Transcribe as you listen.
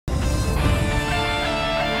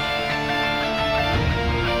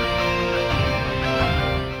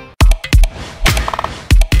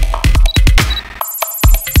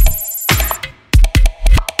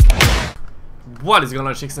What is going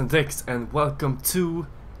on, chicks and dicks, and welcome to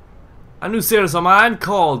a new series of mine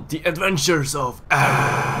called The Adventures of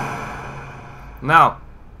Now,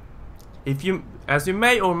 as you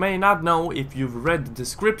may or may not know, if you've read the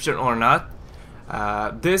description or not,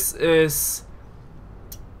 this is,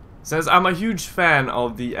 since I'm a huge fan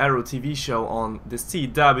of the Arrow TV show on the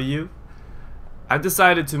CW, I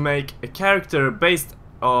decided to make a character based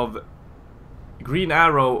of Green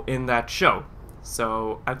Arrow in that show.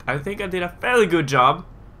 So I think I did a fairly good job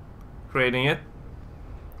creating it.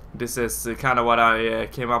 This is kind of what I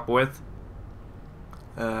came up with.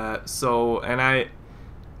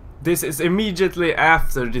 This is immediately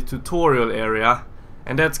after the tutorial area,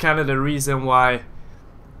 and that's kind of the reason why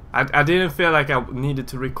I didn't feel like I needed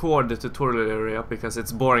to record the tutorial area because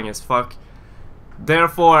it's boring as fuck.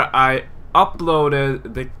 Therefore, I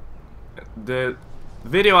uploaded the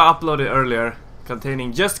video I uploaded earlier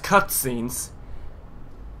containing just cutscenes.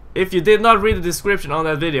 If you did not read the description on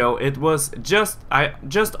that video, I just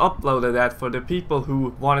uploaded that for the people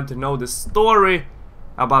who wanted to know the story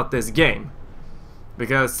about this game,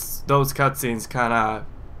 because those cutscenes kinda,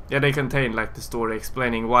 they contain like the story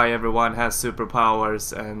explaining why everyone has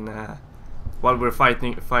superpowers and what we're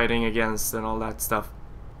fighting against and all that stuff.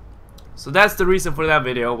 So that's the reason for that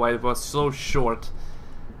video, why it was so short,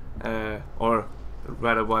 or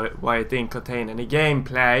rather why it didn't contain any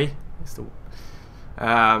gameplay.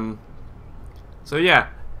 So yeah,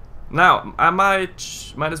 now I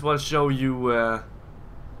might as well show you,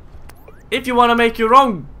 if you want to make your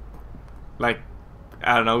own, like,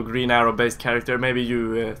 I don't know, Green Arrow based character. Maybe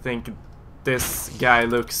you think this guy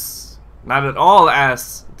looks not at all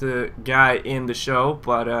as the guy in the show,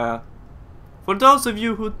 but for those of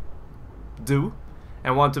you who do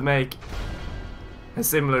and want to make a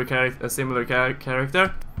similar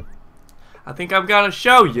character, I think I'm gonna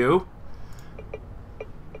show you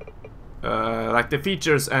like the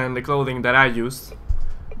features and the clothing that I used.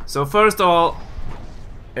 So first of all,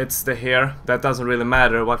 it's the hair. That doesn't really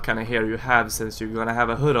matter what kind of hair you have, since you're gonna have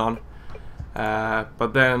a hood on.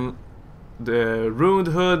 But then the ruined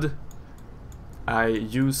hood I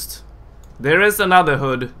used. There is another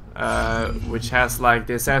hood which has like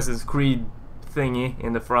the Assassin's Creed thingy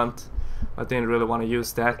in the front. I didn't really want to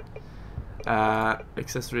use that.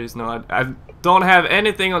 Accessories, no, I don't have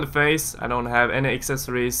anything on the face. I don't have any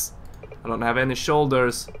accessories. I don't have any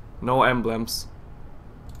shoulders, no emblems.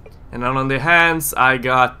 And then on the hands, I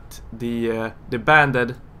got the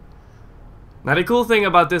banded. Now the cool thing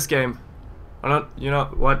about this game, you know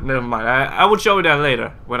what? Never mind. I will show you that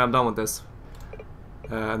later when I'm done with this.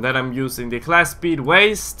 And then I'm using the class speed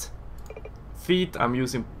waist. Feet, I'm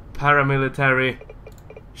using paramilitary.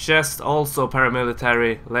 Chest, also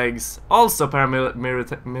paramilitary. Legs, also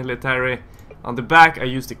paramilitary. On the back, I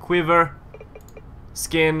used the quiver.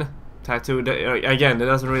 Skin, tattoo. Again, it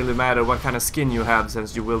doesn't really matter what kind of skin you have,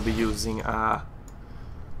 since you will be using yeah,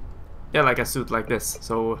 like a suit like this.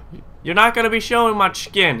 So you're not gonna be showing much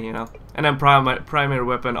skin, you know. And then primary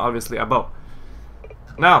weapon, obviously a bow.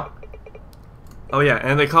 Now, oh yeah,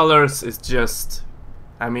 and the colors is just,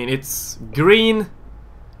 I mean, it's green,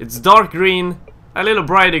 it's dark green, a little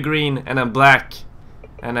brighter green, and then black,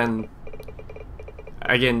 and then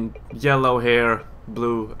again yellow hair,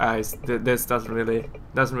 blue eyes. This doesn't really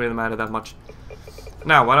matter that much.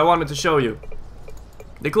 Now, what I wanted to show you,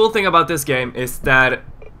 the cool thing about this game is that,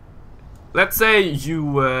 let's say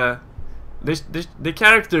you the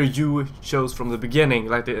character you chose from the beginning,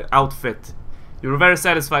 like the outfit, you're very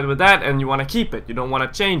satisfied with that and you want to keep it. You don't want to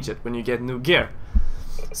change it when you get new gear.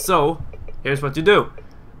 So here's what you do.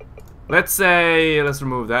 Let's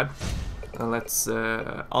remove that and let's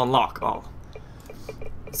unlock all.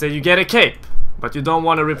 Say you get a cape, but you don't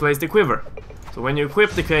want to replace the quiver. So when you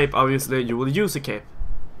equip the cape, obviously you will use a cape.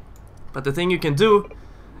 But the thing you can do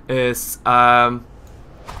is, where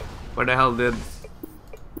the hell did...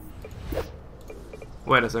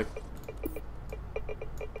 Wait a sec.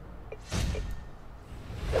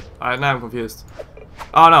 Alright, now I'm confused.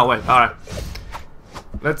 Oh no, wait, alright.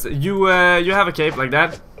 You have a cape like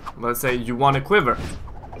that. Let's say you want a quiver.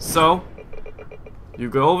 So you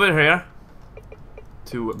go over here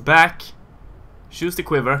to back, choose the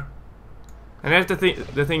quiver, and here's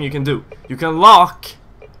the thing you can do. You can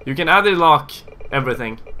either lock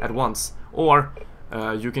everything at once, or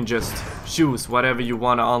you can just choose whatever you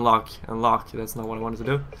want to unlock and lock. That's not what I wanted to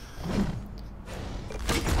do.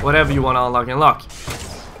 Whatever you want to unlock and lock.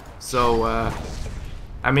 So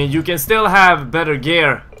I mean, you can still have better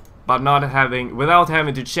gear, but without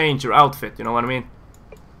having to change your outfit, you know what I mean?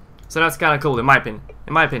 So that's kind of cool in my opinion.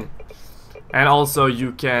 And also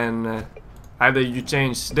you can either you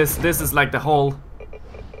change this is like the whole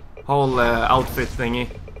whole outfit thingy.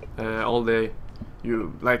 All the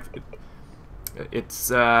it's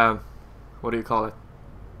what do you call it?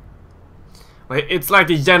 Like, it's like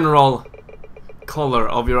the general color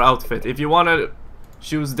of your outfit. If you want to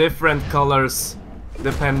choose different colors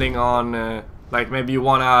depending on like maybe you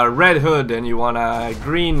want a red hood and you want a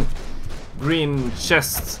green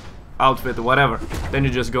chest outfit or whatever, then you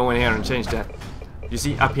just go in here and change that. You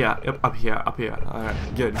see, up here.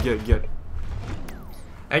 Alright, good.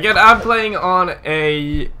 Again, I'm playing on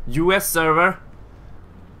a US server.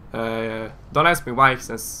 Don't ask me why,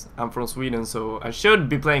 since I'm from Sweden, so I should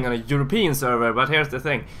be playing on a European server. But here's the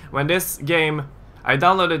thing: when this game, I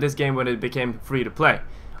downloaded this game when it became free to play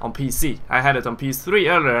on PC. I had it on PS3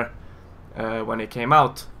 earlier when it came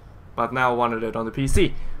out, but now I wanted it on the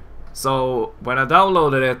PC. So when I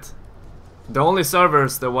downloaded it, the only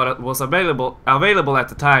servers that was available at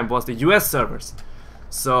the time was the US servers.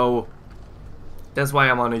 So that's why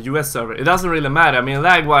I'm on a US server. It doesn't really matter. I mean,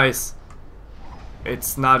 lag-wise,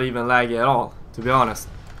 it's not even laggy at all, to be honest.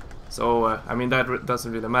 So I mean, that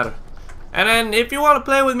doesn't really matter. And then if you want to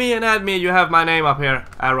play with me and add me, you have my name up here,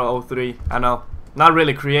 Arrow03. I know, not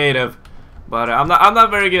really creative, but I'm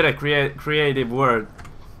not very good at creative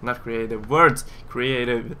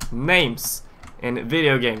names in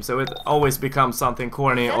video games. So it always becomes something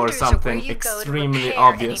corny or something extremely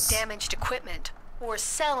obvious. Damaged equipment. Or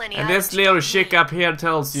sell any and this little chick up here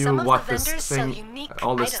tells you what this thing,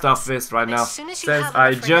 all the stuff is right now. Since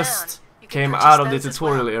I just came out of the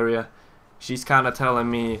tutorial area, she's kind of telling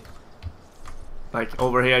me, like,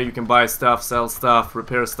 over here you can buy stuff, sell stuff,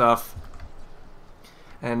 repair stuff.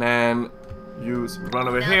 And then you run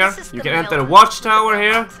over here. You can enter the watchtower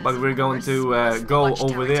here, but we're going to go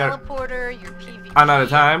over there another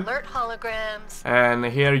time. And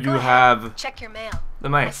here you have the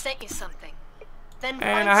mail.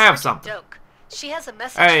 And I have something.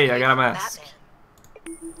 Hey, I got a mask.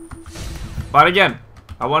 But again,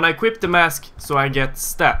 I want to equip the mask so I get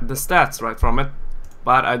the stats right from it.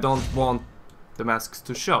 But I don't want the masks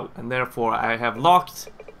to show, and therefore I have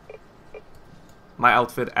locked my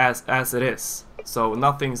outfit as it is. So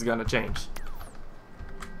nothing's gonna change,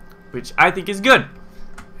 which I think is good.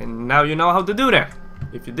 And now you know how to do that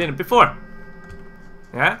if you didn't before.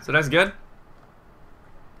 Yeah, so that's good.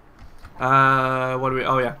 What do we?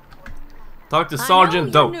 Oh yeah, talk to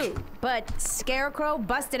Sergeant Doak. But Scarecrow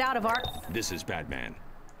busted out of our. This is Batman.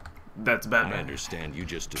 That's Batman. I understand you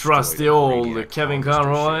just trusty old Kevin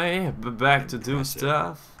Conroy, back to do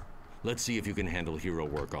stuff. Let's see if you can handle hero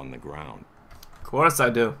work on the ground. Of course I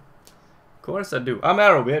do. Of course I do. I'm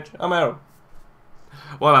Arrow, bitch. I'm Arrow.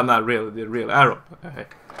 Well, I'm not really the real Arrow.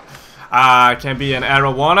 I can be an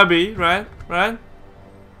Arrow wannabe, right? Right?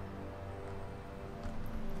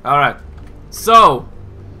 Alright. So,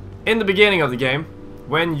 in the beginning of the game,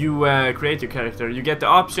 when you create your character, you get the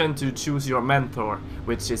option to choose your mentor,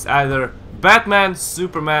 which is either Batman,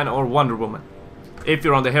 Superman, or Wonder Woman. If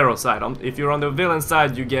you're on the hero side. If you're on the villain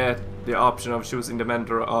side, you get the option of choosing the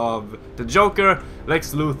mentor of the Joker,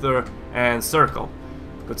 Lex Luthor, and Circle.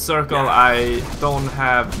 But Circle, I don't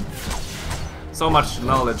have so much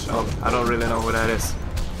knowledge of. I don't really know who that is.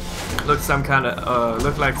 Looks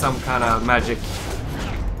like some kind of magic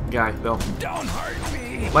guy though. Don't hurt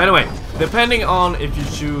me. By the way, depending on if you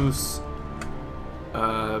choose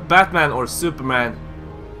Batman or Superman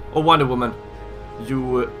or Wonder Woman,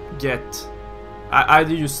 you get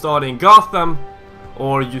either you start in Gotham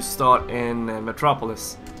or you start in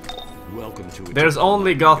Metropolis. Welcome to There's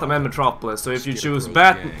only Gotham and Metropolis, so if you choose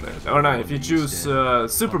if you choose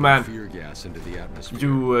Superman, you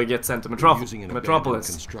get sent to Metropolis.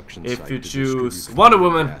 If you choose Wonder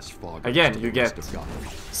Woman, again you get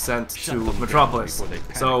sent to Metropolis.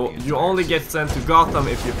 So you only get sent to Gotham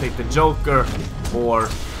if you pick the Joker or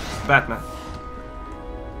Batman.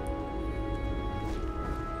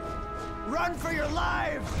 Run for your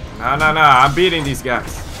life! No, I'm beating these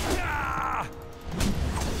guys.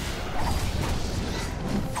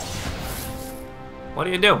 What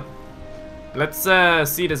do you do? Let's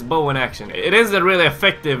see this bow in action. It isn't really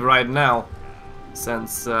effective right now,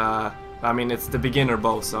 since I mean it's the beginner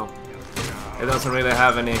bow, so it doesn't really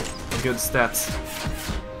have any good stats.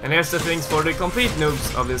 And here's the things for the complete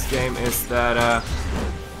noobs of this game is that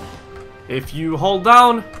if you hold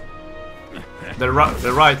down the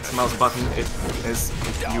right mouse button, it is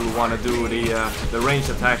if you want to do the range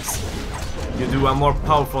attacks, you do a more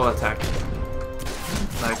powerful attack,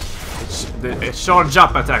 like a charge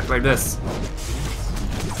up attack like this.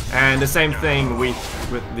 And the same thing with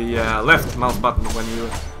the left mouse button when you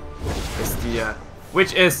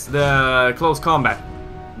which is the close combat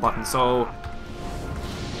button. So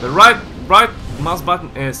the right mouse button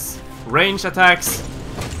is range attacks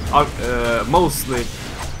are mostly,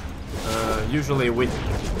 usually with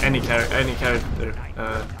any character.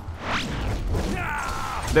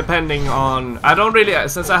 Depending on, I don't really,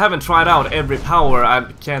 since I haven't tried out every power,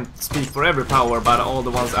 I can't speak for every power, but all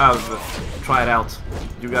the ones I've tried out,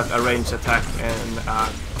 you got a range attack and a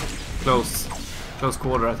close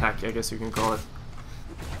quarter attack, I guess you can call it.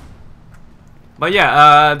 But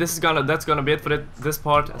yeah, that's gonna be it for this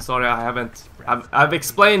part. Sorry, I've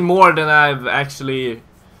explained more than I've actually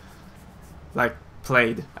like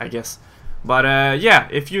played, I guess. But yeah,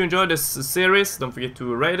 if you enjoyed this series, don't forget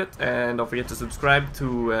to rate it, and don't forget to subscribe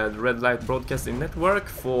to the Red Light Broadcasting Network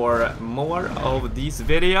for more of these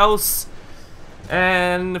videos.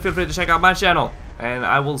 And feel free to check out my channel, and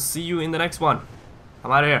I will see you in the next one.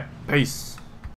 I'm out of here. Peace.